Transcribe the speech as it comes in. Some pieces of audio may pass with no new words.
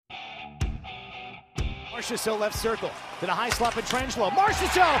Marchessault left circle to the high slot Pietrangelo.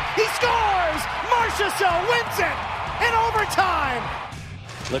 Marchessault, he scores! Marchessault wins it in overtime!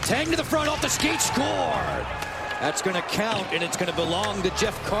 Letang to the front off the skate, score! That's going to count, and it's going to belong to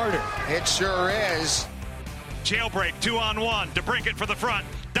Jeff Carter. It sure is. Jailbreak, 2-on-1. DeBrincat for the front.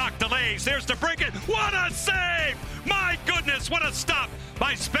 Doc delays. There's DeBrincat. What a save! My goodness, what a stop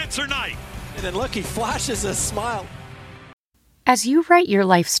by Spencer Knight. And then look, he flashes a smile. As you write your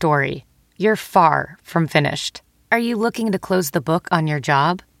life story, you're far from finished. Are you looking to close the book on your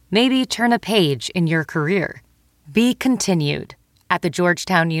job? Maybe turn a page in your career? Be continued at the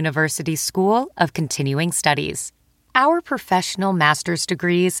Georgetown University School of Continuing Studies. Our professional master's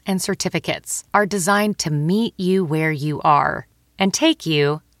degrees and certificates are designed to meet you where you are and take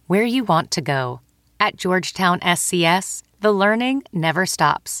you where you want to go. At Georgetown SCS, the learning never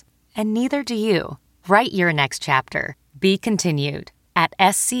stops, and neither do you. Write your next chapter. Be continued at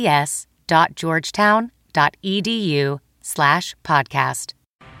scs.georgetown.edu/podcast.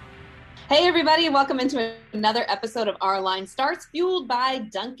 Hey everybody, welcome into another episode of Our Line Starts, fueled by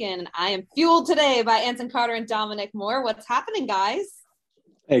Duncan. I am fueled today by Anson Carter and Dominic Moore. What's happening, guys?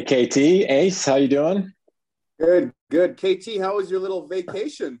 Hey, KT, Ace, how you doing? Good. KT, how was your little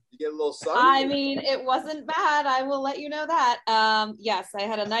vacation? You get a little sun? I mean, it wasn't bad. I will let you know that. Yes, I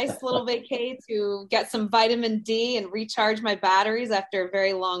had a nice little vacay to get some vitamin D and recharge my batteries after a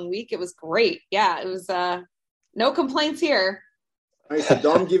very long week. It was great. Yeah, it was no complaints here. Nice.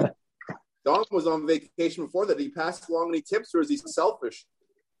 Dom was on vacation before that. Did he pass along any tips, or is he selfish?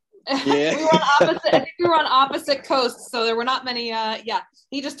 Yeah. I think we were on opposite coasts, so there were not many.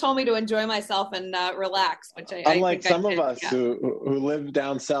 He just told me to enjoy myself and relax, which unlike some of us who live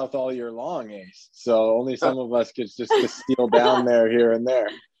down south all year long, Ace. So only some of us get just to steal down there here and there.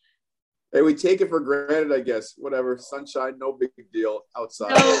 Hey, we take it for granted, I guess. Whatever, sunshine, no big deal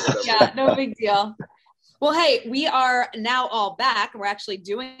outside. No big deal. Well, hey, we are now all back. We're actually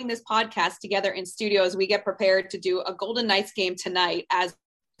doing this podcast together in studio as we get prepared to do a Golden Knights game tonight as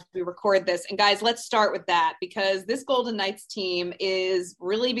we record this. And guys, let's start with that, because this Golden Knights team is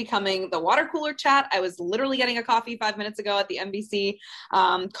really becoming the water cooler chat. I was literally getting a coffee 5 minutes ago at the NBC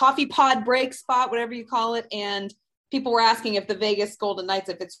coffee pod break spot, whatever you call it. And people were asking if the Vegas Golden Knights,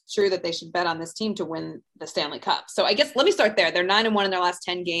 if it's true that they should bet on this team to win the Stanley Cup. So I guess let me start there. They're 9-1 in their last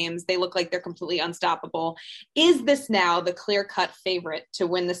 10 games. They look like they're completely unstoppable. Is this now the clear-cut favorite to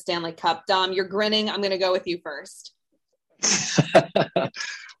win the Stanley Cup? Dom, you're grinning. I'm going to go with you first.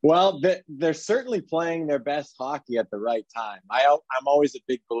 Well, they're certainly playing their best hockey at the right time. I'm always a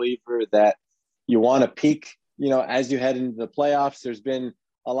big believer that you want to peak, as you head into the playoffs. There's been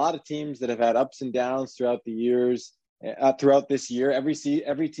a lot of teams that have had ups and downs throughout the years. Throughout this year, every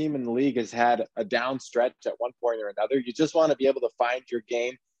team in the league has had a down stretch at one point or another. You just want to be able to find your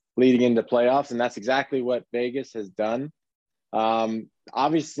game leading into playoffs, and that's exactly what Vegas has done.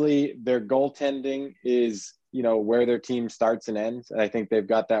 Obviously, their goaltending is, where their team starts and ends. And I think they've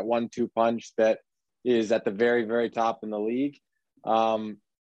got that 1-2 punch that is at the very, very top in the league.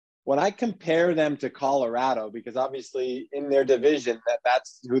 When I compare them to Colorado, because obviously in their division,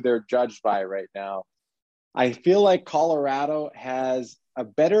 that's who they're judged by right now, I feel like Colorado has a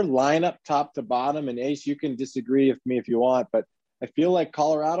better lineup top to bottom. And Ace, you can disagree with me if you want, but I feel like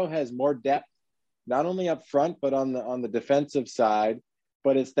Colorado has more depth, not only up front, but on the defensive side.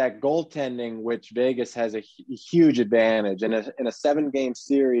 But it's that goaltending which Vegas has a huge advantage. And in a 7-game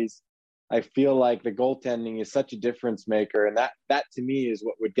series, I feel like the goaltending is such a difference maker. And that to me is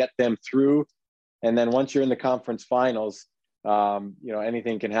what would get them through. And then once you're in the conference finals,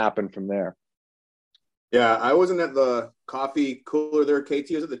 anything can happen from there. Yeah, I wasn't at the coffee cooler there,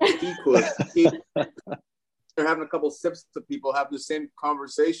 KT. I was at the tea cooler. They're having a couple sips to people having the same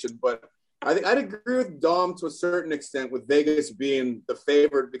conversation. But I think I'd agree with Dom to a certain extent with Vegas being the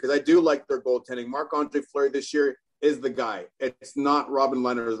favorite, because I do like their goaltending. Marc-Andre Fleury this year is the guy. It's not Robin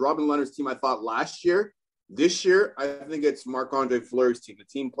Lehner. Robin Lehner's team, I thought, last year. This year, I think it's Marc-Andre Fleury's team. The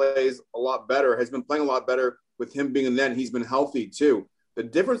team plays a lot better, has been playing a lot better with him being in there, and he's been healthy too. The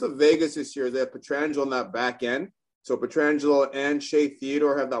difference with Vegas this year is they have Pietrangelo on that back end. So Pietrangelo and Shea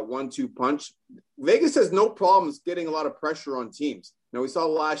Theodore have that 1-2 punch. Vegas has no problems getting a lot of pressure on teams. We saw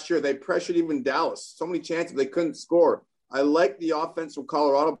last year they pressured even Dallas. So many chances they couldn't score. I like the offense from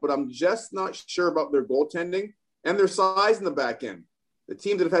Colorado, but I'm just not sure about their goaltending and their size in the back end. The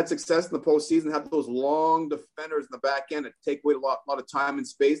teams that have had success in the postseason have those long defenders in the back end that take away a lot of time and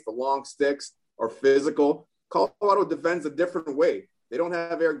space. The long sticks are physical. Colorado defends a different way. They don't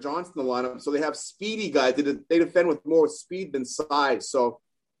have Eric Johnson in the lineup, so they have speedy guys. They defend with more speed than size. So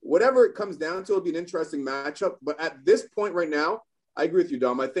whatever it comes down to, it'll be an interesting matchup. But at this point right now, I agree with you,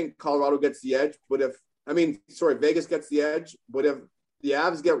 Dom. I think Colorado gets the edge. But if Vegas gets the edge, but if the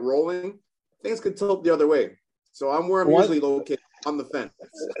Avs get rolling, things could tilt the other way. So I'm where I'm usually located, on the fence.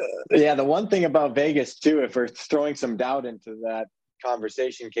 Yeah, the one thing about Vegas, too, if we're throwing some doubt into that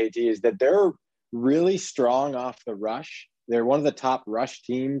conversation, KT, is that they're really strong off the rush. They're one of the top rush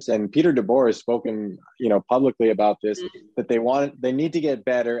teams, and Peter DeBoer has spoken, publicly about this, that they need to get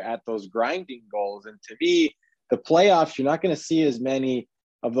better at those grinding goals. And to me, the playoffs, you're not going to see as many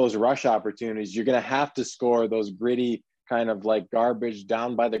of those rush opportunities. You're going to have to score those gritty kind of like garbage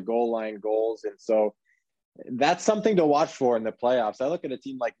down by the goal line goals. And so that's something to watch for in the playoffs. I look at a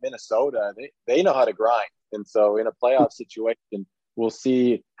team like Minnesota, they know how to grind. And so in a playoff situation, we'll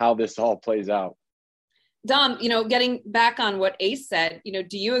see how this all plays out. Dom, getting back on what Ace said,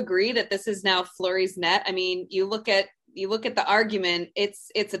 do you agree that this is now Fleury's net? I mean, you look at the argument, it's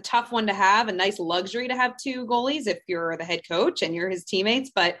a tough one to have, a nice luxury to have two goalies if you're the head coach and you're his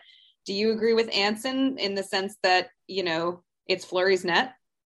teammates. But do you agree with Anson in the sense that, it's Fleury's net?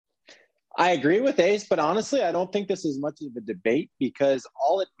 I agree with Ace, but honestly, I don't think this is much of a debate because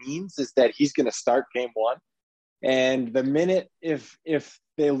all it means is that he's going to start game one. And the minute if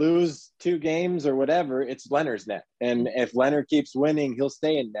they lose 2 games or whatever, it's Leonard's net. And if Leonard keeps winning, he'll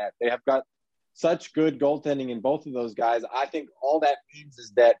stay in net. They have got such good goaltending in both of those guys. I think all that means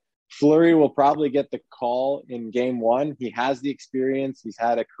is that Fleury will probably get the call in game one. He has the experience. He's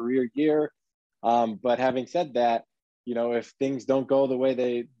had a career year. But having said that, if things don't go the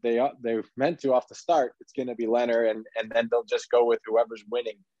way they're meant to off the start, it's going to be Leonard, and then they'll just go with whoever's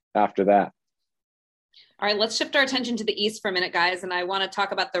winning after that. All right, let's shift our attention to the East for a minute, guys. And I want to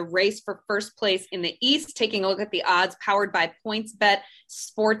talk about the race for first place in the East, taking a look at the odds powered by PointsBet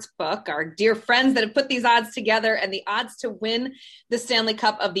Sportsbook, our dear friends that have put these odds together, and the odds to win the Stanley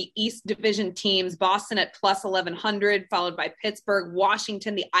Cup of the East Division teams. Boston at plus 1,100, followed by Pittsburgh,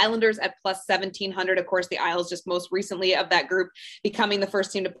 Washington, the Islanders at plus 1,700. Of course, the Isles just most recently of that group becoming the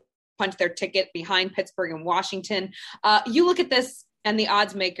first team to punch their ticket behind Pittsburgh and Washington. You look at this and the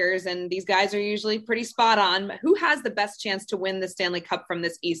odds makers, and these guys are usually pretty spot on. Who has the best chance to win the Stanley Cup from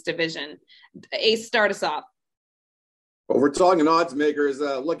this East Division? Ace, start us off. Well, we're talking odds makers.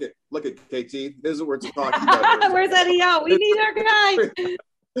 Look at KT. This is what we're talking about. Where's Eddie out? We need our guy.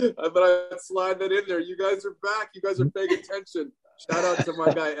 But I slide that in there. You guys are back. You guys are paying attention. Shout out to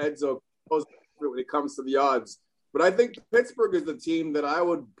my guy Edzo when it comes to the odds. But I think Pittsburgh is the team that I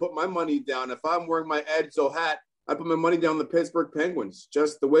would put my money down. If I'm wearing my Edzo hat, I put my money down the Pittsburgh Penguins.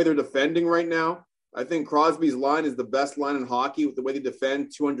 Just the way they're defending right now. I think Crosby's line is the best line in hockey with the way they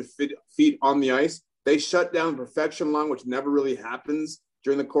defend 200 feet on the ice. They shut down the perfection line, which never really happens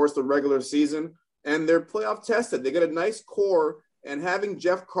during the course of the regular season. And they're playoff tested. They got a nice core. And having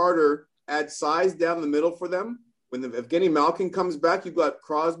Jeff Carter add size down the middle for them. When Evgeny Malkin comes back, you've got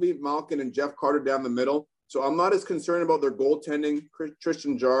Crosby, Malkin, and Jeff Carter down the middle. So I'm not as concerned about their goaltending,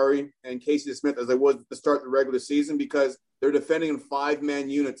 Tristan Jarry and Casey Smith, as I was to start the regular season because they're defending in 5-man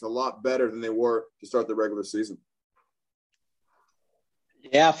units a lot better than they were to start the regular season.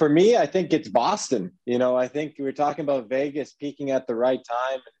 Yeah, for me, I think it's Boston. I think we were talking about Vegas peaking at the right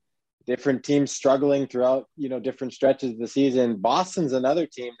time, different teams struggling throughout, different stretches of the season. Boston's another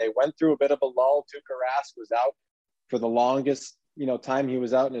team. They went through a bit of a lull. Tuukka Rask was out for the longest time he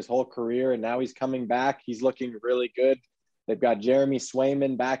was out in his whole career, and now he's coming back. He's looking really good. They've got Jeremy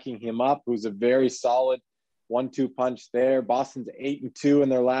Swayman backing him up, who's a very solid 1-2 punch there. Boston's 8-2 in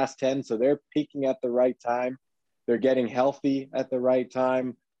their last 10, so they're peaking at the right time. They're getting healthy at the right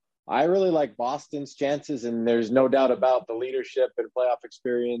time. I really like Boston's chances, and there's no doubt about the leadership and playoff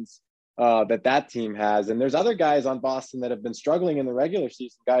experience that team has. And there's other guys on Boston that have been struggling in the regular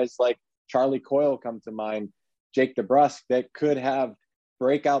season, guys like Charlie Coyle come to mind, Jake DeBrusk, that could have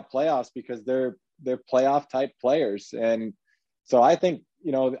breakout playoffs because they're playoff type players. And so I think,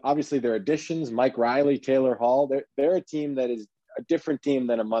 obviously their additions, Mike Riley, Taylor Hall, they're a team that is a different team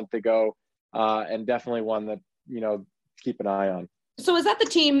than a month ago, and definitely one that, keep an eye on. So is that the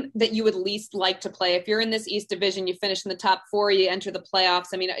team that you would least like to play? If you're in this East Division, you finish in the top 4, you enter the playoffs.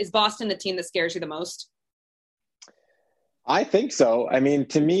 I mean, is Boston the team that scares you the most? I think so. I mean,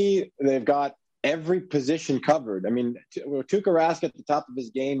 to me, they've got every position covered. I mean, Tuukka Rask at the top of his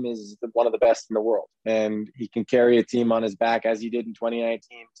game is one of the best in the world, and he can carry a team on his back as he did in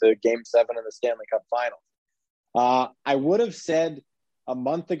 2019 to Game 7 of the Stanley Cup Finals. I would have said a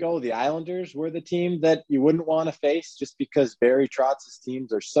month ago the Islanders were the team that you wouldn't want to face just because Barry Trotz's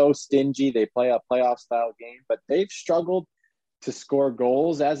teams are so stingy. They play a playoff-style game, but they've struggled to score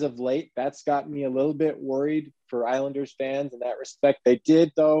goals as of late. That's got me a little bit worried for Islanders fans in that respect. They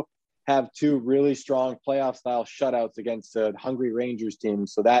did, though, have 2 really strong playoff-style shutouts against a hungry Rangers team,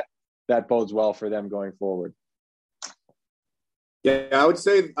 so that that bodes well for them going forward. Yeah, I would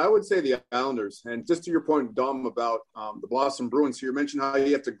say the Islanders. And just to your point, Dom, about the Boston Bruins, so you mentioned how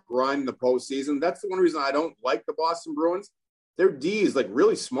you have to grind in the postseason. That's the one reason I don't like the Boston Bruins. Their D is like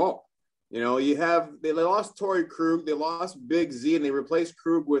really small. You know, they lost Torrey Krug, they lost Big Z, and they replaced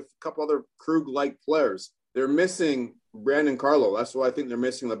Krug with a couple other Krug-like players. They're missing Brandon Carlo. That's what I think they're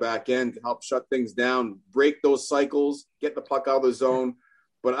missing the back end to help shut things down, break those cycles, get the puck out of the zone.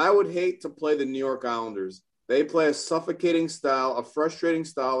 But I would hate to play the New York Islanders. They play a suffocating style, a frustrating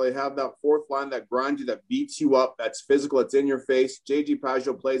style. They have that fourth line that grinds you, that beats you up, that's physical, it's in your face. J.G.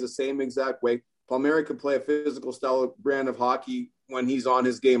 Pageau plays the same exact way. Palmieri can play a physical style brand of hockey when he's on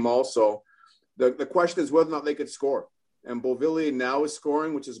his game also. The question is whether or not they could score. And Beauvillier now is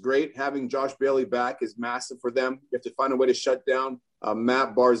scoring, which is great. Having Josh Bailey back is massive for them. You have to find a way to shut down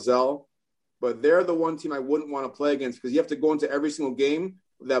Matt Barzal. But they're the one team I wouldn't want to play against because you have to go into every single game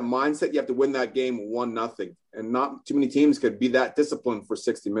with that mindset. You have to win that game 1-0. And not too many teams could be that disciplined for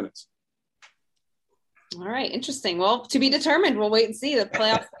 60 minutes. All right. Interesting. Well, to be determined. We'll wait and see. The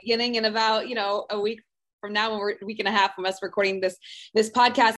playoffs beginning in about, a week from now, a week and a half from us recording this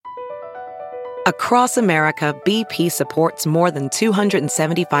podcast. Across America, BP supports more than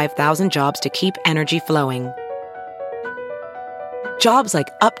 275,000 jobs to keep energy flowing. Jobs like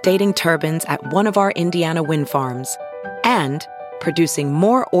updating turbines at one of our Indiana wind farms and producing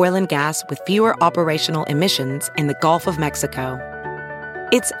more oil and gas with fewer operational emissions in the Gulf of Mexico.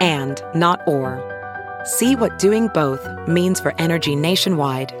 It's and, not or. See what doing both means for energy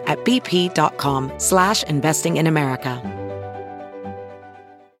nationwide at bp.com/investing in America.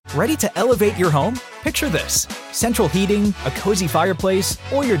 Ready to elevate your home? Picture this: central heating, a cozy fireplace,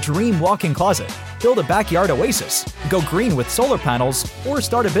 or your dream walk-in closet. Build a backyard oasis, go green with solar panels, or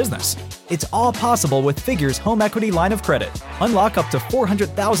start a business. It's all possible with Figure's home equity line of credit. Unlock up to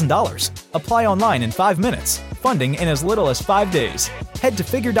 $400,000. Apply online in 5 minutes. Funding in as little as 5 days. Head to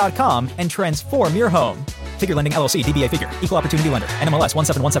Figure.com and transform your home. Figure Lending LLC, DBA Figure, Equal Opportunity Lender, NMLS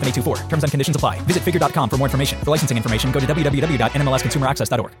 1717824. Terms and conditions apply. Visit Figure.com for more information. For licensing information, go to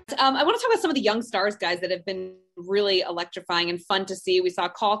www.nmlsconsumeraccess.org. I want to talk about some of the young stars, guys, that have been really electrifying and fun to see. We saw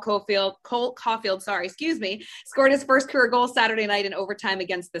Cole Caulfield, scored his first career goal Saturday night in overtime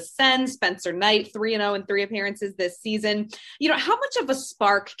against the Sens. Spencer Knight, 3-0 in 3 appearances this season. How much of a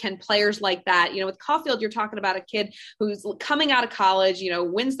spark can players like that, with Caulfield, you're talking about a kid who's coming out of college,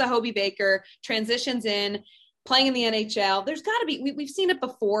 wins the Hobey Baker, transitions in, playing in the NHL. There's got to be, we've seen it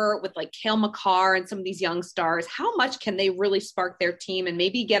before with like Cale Makar and some of these young stars. How much can they really spark their team and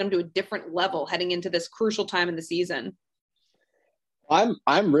maybe get them to a different level heading into this crucial time in the season?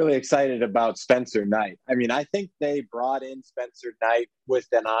 I'm really excited about Spencer Knight. I mean, I think they brought in Spencer Knight with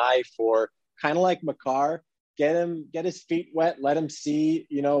an eye for kind of like Makar, get his feet wet, let him see,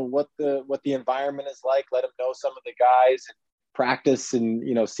 what the environment is like, let him know some of the guys, practice and,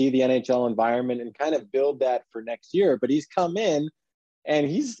 see the NHL environment and kind of build that for next year. But he's come in and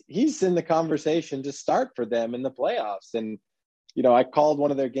he's in the conversation to start for them in the playoffs. And, I called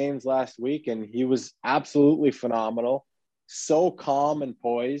one of their games last week and he was absolutely phenomenal. So calm and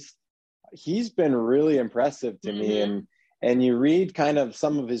poised. He's been really impressive to me. And you read kind of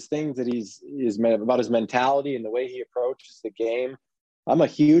some of his things that he's about his mentality and the way he approaches the game. I'm a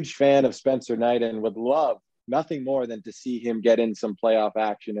huge fan of Spencer Knight and would love nothing more than to see him get in some playoff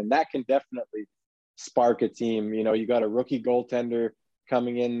action. And that can definitely spark a team. You got a rookie goaltender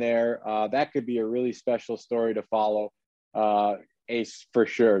coming in there. That could be a really special story to follow. Ace for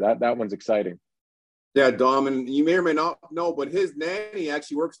sure. That one's exciting. Yeah, Dom, and you may or may not know, but his nanny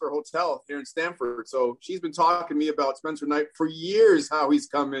actually works for a hotel here in Stamford. So she's been talking to me about Spencer Knight for years, how he's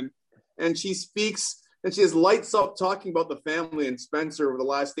coming. And she speaks and she has lights up talking about the family and Spencer over the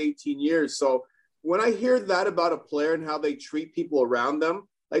last 18 years. So when I hear that about a player and how they treat people around them,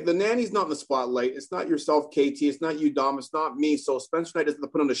 like the nanny's not in the spotlight. It's not yourself, KT. It's not you, Dom. It's not me. So Spencer Knight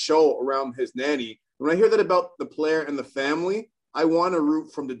doesn't put on a show around his nanny. When I hear that about the player and the family, I want to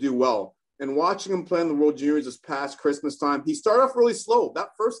root for him to do well. And watching him play in the World Juniors this past Christmas time, he started off really slow. That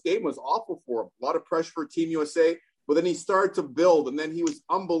first game was awful for him. A lot of pressure for Team USA, but then he started to build, and then he was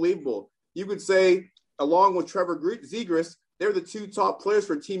unbelievable. You could say, along with Trevor Zegras, they're the 2 top players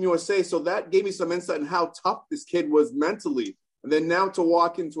for Team USA. So that gave me some insight on how tough this kid was mentally. And then now to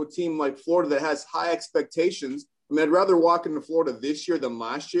walk into a team like Florida that has high expectations. I mean, I'd rather walk into Florida this year than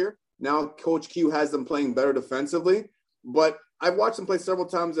last year. Now Coach Q has them playing better defensively. But I've watched him play several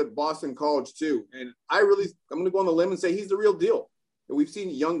times at Boston College too. And I'm going to go on the limb and say he's the real deal. And we've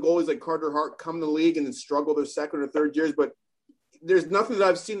seen young goalies like Carter Hart come to the league and then struggle their second or third years. But there's nothing that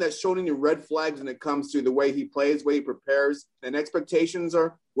I've seen that's shown any red flags when it comes to the way he plays, the way he prepares, and expectations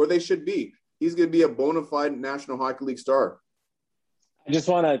are where they should be. He's going to be a bona fide National Hockey League star. I just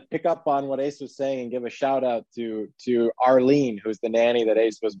want to pick up on what Ace was saying and give a shout out to Arlene, who's the nanny that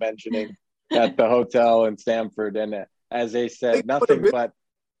Ace was mentioning at the hotel in Stamford. And as Ace said, nothing but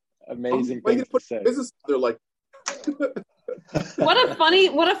amazing things to say. Business there, like What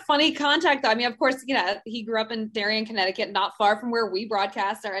a funny contact. I mean, of course, he grew up in Darien, Connecticut, not far from where we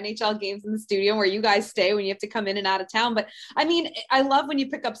broadcast our NHL games in the studio, where you guys stay when you have to come in and out of town. But I mean, I love when you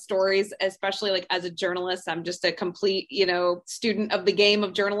pick up stories, especially like as a journalist. I'm just a complete, student of the game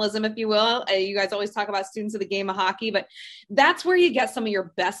of journalism, if you will. You guys always talk about students of the game of hockey, but that's where you get some of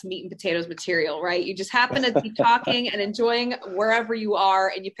your best meat and potatoes material, right? You just happen to be talking and enjoying wherever you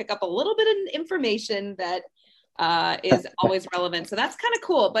are, and you pick up a little bit of information that is always relevant. So that's kind of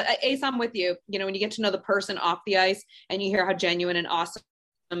cool. But Ace, I'm with you. When you get to know the person off the ice and you hear how genuine and awesome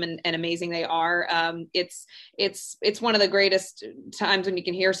and amazing they are, it's one of the greatest times when you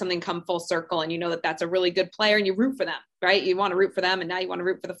can hear something come full circle and you know that that's a really good player and you root for them, right? You want to root for them, and now you want to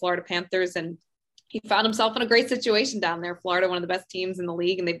root for the Florida Panthers. And he found himself in a great situation down there. Florida, one of the best teams in the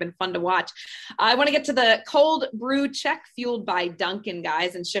league, and they've been fun to watch. I want to get to the cold brew check fueled by Dunkin',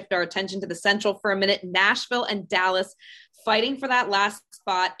 guys, and shift our attention to the Central for a minute. Nashville and Dallas fighting for that last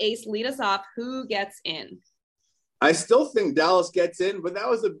spot. Ace, lead us off. Who gets in? I still think Dallas gets in, but that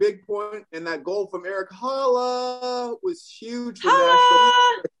was a big point, and that goal from Erik Haula was huge for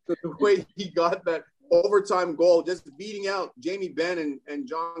Nashville. The way he got that overtime goal, just beating out Jamie Benn and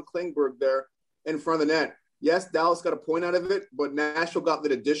John Klingberg there in front of the net. Yes, Dallas got a point out of it, but Nashville got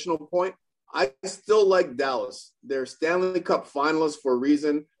that additional point. I still like Dallas. They're Stanley Cup finalists for a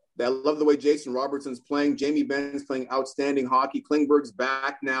reason. I love the way Jason Robertson's playing. Jamie Benn's playing outstanding hockey. Klingberg's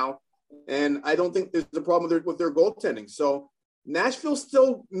back now. And I don't think there's a problem with their goaltending. So Nashville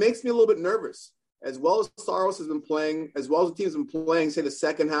still makes me a little bit nervous. As well as Saros has been playing, as well as the team's been playing, say, the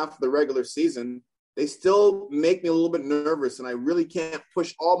second half of the regular season, they still make me a little bit nervous, and I really can't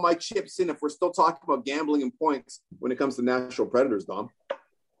push all my chips in if we're still talking about gambling and points when it comes to Nashville Predators, Dom.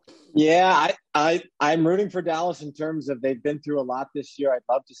 Yeah, I'm rooting for Dallas in terms of they've been through a lot this year. I'd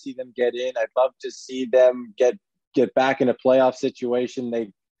love to see them get in. I'd love to see them get back in a playoff situation.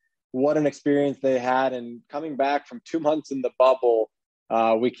 What an experience they had, and coming back from 2 months in the bubble,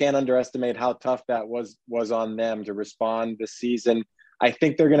 we can't underestimate how tough that was on them to respond this season. I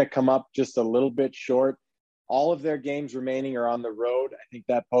think they're going to come up just a little bit short. All of their games remaining are on the road. I think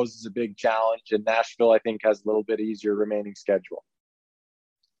that poses a big challenge, and Nashville, I think, has a little bit easier remaining schedule.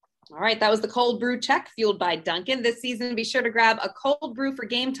 All right, that was the cold brew check fueled by Dunkin'. This season, be sure to grab a cold brew for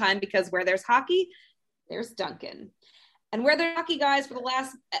game time, because where there's hockey, there's Dunkin'. And where there's hockey, guys, for the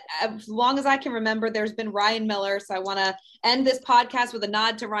last, as long as I can remember, there's been Ryan Miller. So I want to end this podcast with a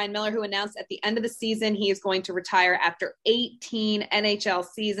nod to Ryan Miller, who announced at the end of the season he is going to retire after 18 NHL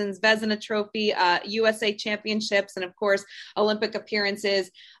seasons, Vezina Trophy, USA Championships, and, of course, Olympic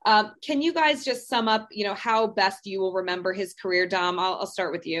appearances. Can you guys just sum up, how best you will remember his career, Dom? I'll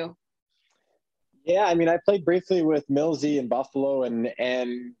start with you. Yeah, I mean, I played briefly with Millsy in Buffalo,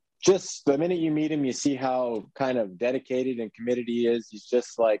 and just the minute you meet him, you see how kind of dedicated and committed he is. He's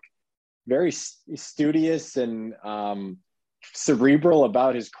just like very studious and cerebral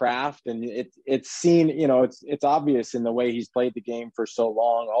about his craft. And it's seen, it's obvious in the way he's played the game for so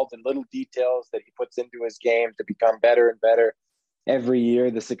long, all the little details that he puts into his game to become better and better every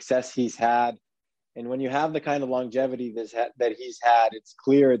year, the success he's had. And when you have the kind of longevity that he's had, it's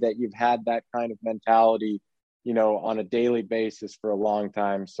clear that you've had that kind of mentality on a daily basis for a long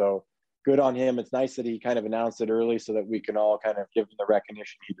time. So good on him. It's nice that he kind of announced it early so that we can all kind of give him the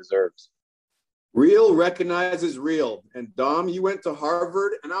recognition he deserves. Real recognizes real. And Dom, you went to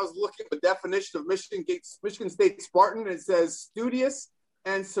Harvard, and I was looking at the definition of Michigan State Spartan, and it says studious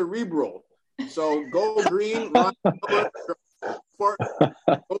and cerebral. So go green, Ron.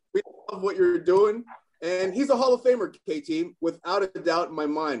 Love what you're doing. And he's a Hall of Famer, KT, without a doubt in my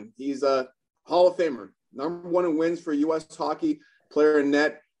mind. He's a Hall of Famer. Number one in wins for U.S. hockey, player in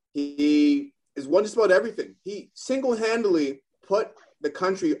net. He has won just about everything. He single-handedly put the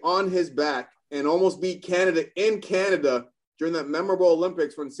country on his back and almost beat Canada in Canada during that memorable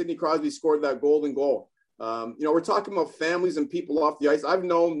Olympics when Sidney Crosby scored that golden goal. We're talking about families and people off the ice. I've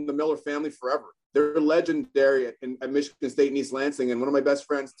known the Miller family forever. They're legendary at Michigan State and East Lansing. And one of my best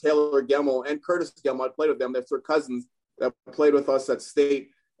friends, Taylor Gemmel and Curtis Gemmel, I played with them. They're cousins that played with us at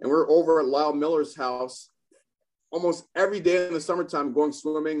State. And we're over at Lyle Miller's house almost every day in the summertime, going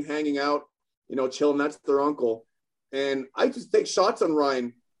swimming, hanging out, chilling. That's their uncle. And I just take shots on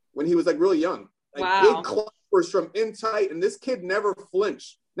Ryan when he was like really young. Like wow. Big clutch was from in tight, and this kid never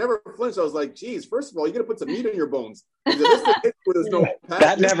flinched. I was like, geez, first of all, you got to put some meat in your bones.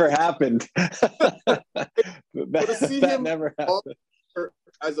 That never happened. To see him never happened.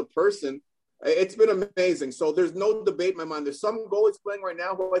 As a person, it's been amazing. So there's no debate in my mind. There's some goalies playing right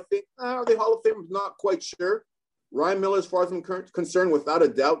now who I think, are they Hall of Fame? I'm not quite sure. Ryan Miller, as far as I'm concerned, without a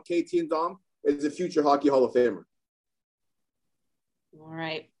doubt, KT and Dom is a future Hockey Hall of Famer. All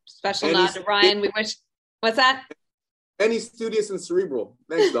right. Special nod to Ryan. We wish. What's that? And he's studious and cerebral.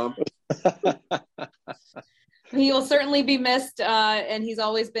 Thanks, Dom. He will certainly be missed, and he's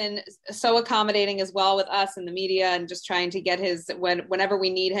always been so accommodating as well with us and the media, and just trying to get whenever we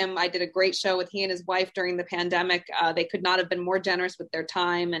need him. I did a great show with he and his wife during the pandemic. They could not have been more generous with their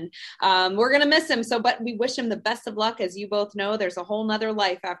time, and we're going to miss him. But we wish him the best of luck. As you both know, there's a whole nother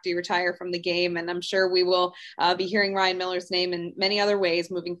life after you retire from the game, and I'm sure we will be hearing Ryan Miller's name in many other ways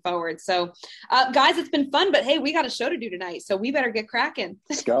moving forward. So, guys, it's been fun, but hey, we got a show to do tonight, so we better get cracking.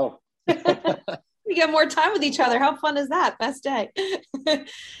 Let's go. We get more time with each other. How fun is that? Best day.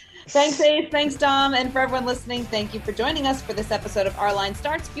 Thanks, Ace. Thanks, Dom. And for everyone listening, thank you for joining us for this episode of Our Line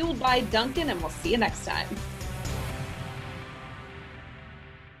Starts, fueled by Dunkin', and we'll see you next time.